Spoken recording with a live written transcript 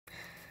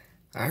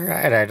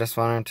Alright, I just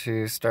wanted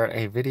to start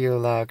a video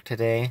log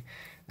today.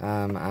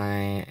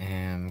 I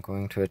am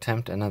going to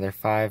attempt another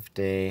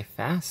 5-day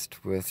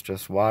fast with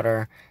just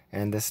water,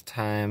 and this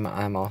time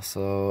I'm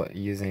also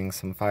using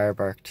some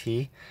firebark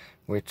tea,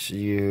 which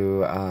you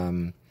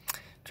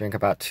drink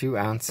about 2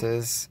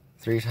 ounces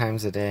 3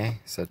 times a day,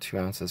 so 2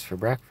 ounces for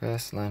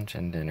breakfast, lunch,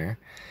 and dinner.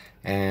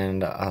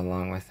 And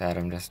along with that,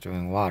 I'm just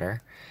doing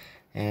water.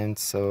 And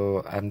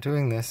so I'm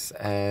doing this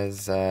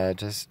as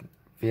just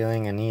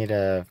feeling a need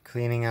of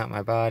cleaning out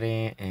my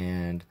body,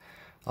 and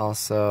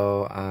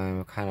also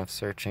I'm kind of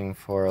searching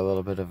for a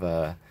little bit of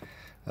a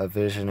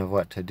vision of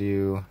what to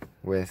do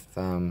with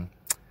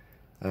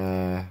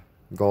a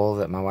goal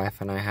that my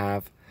wife and I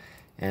have.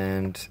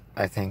 And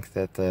I think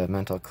that the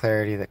mental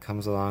clarity that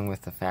comes along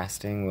with the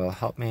fasting will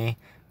help me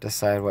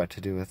decide what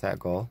to do with that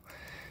goal.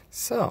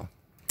 So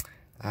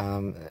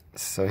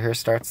here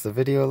starts the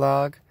video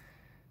log.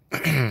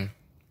 I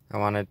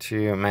wanted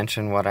to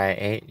mention what I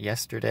ate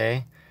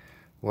yesterday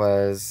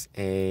was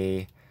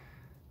a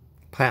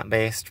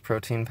plant-based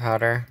protein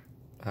powder,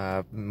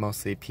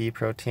 mostly pea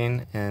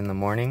protein in the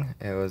morning.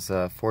 It was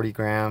a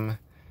 40-gram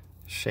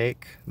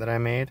shake that I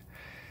made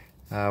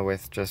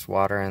with just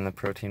water and the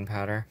protein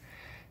powder.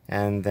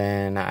 And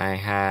then I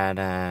had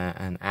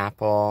an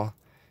apple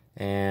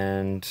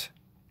and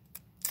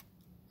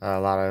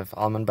a lot of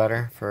almond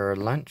butter for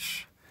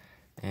lunch.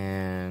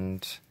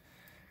 And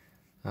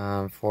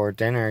for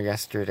dinner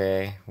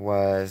yesterday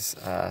was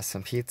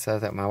some pizza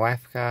that my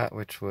wife got,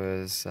 which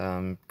was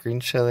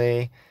green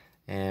chili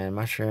and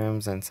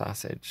mushrooms and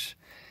sausage.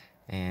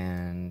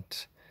 And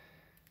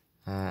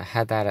I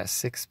had that at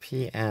 6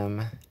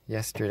 p.m.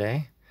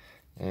 yesterday,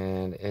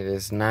 and it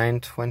is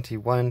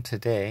 9:21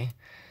 today,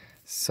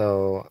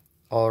 so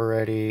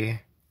already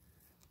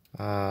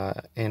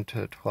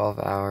into 12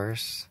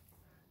 hours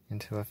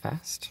into a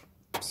fast.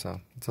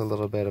 So it's a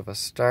little bit of a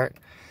start.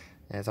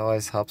 It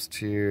always helps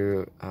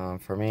to,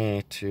 for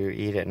me, to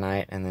eat at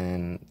night and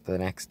then the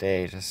next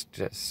day just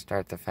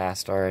start the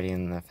fast already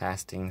in the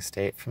fasting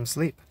state from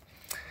sleep.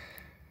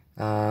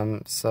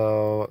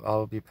 So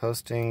I'll be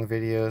posting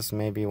videos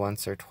maybe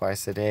once or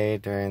twice a day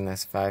during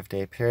this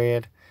 5-day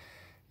period,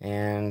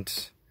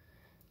 and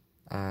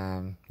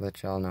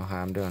let y'all know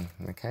how I'm doing,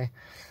 okay?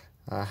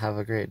 Have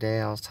a great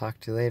day. I'll talk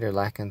to you later.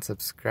 Like and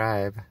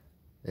subscribe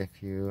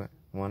if you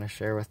want to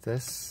share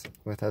this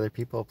with other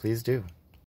people. Please do.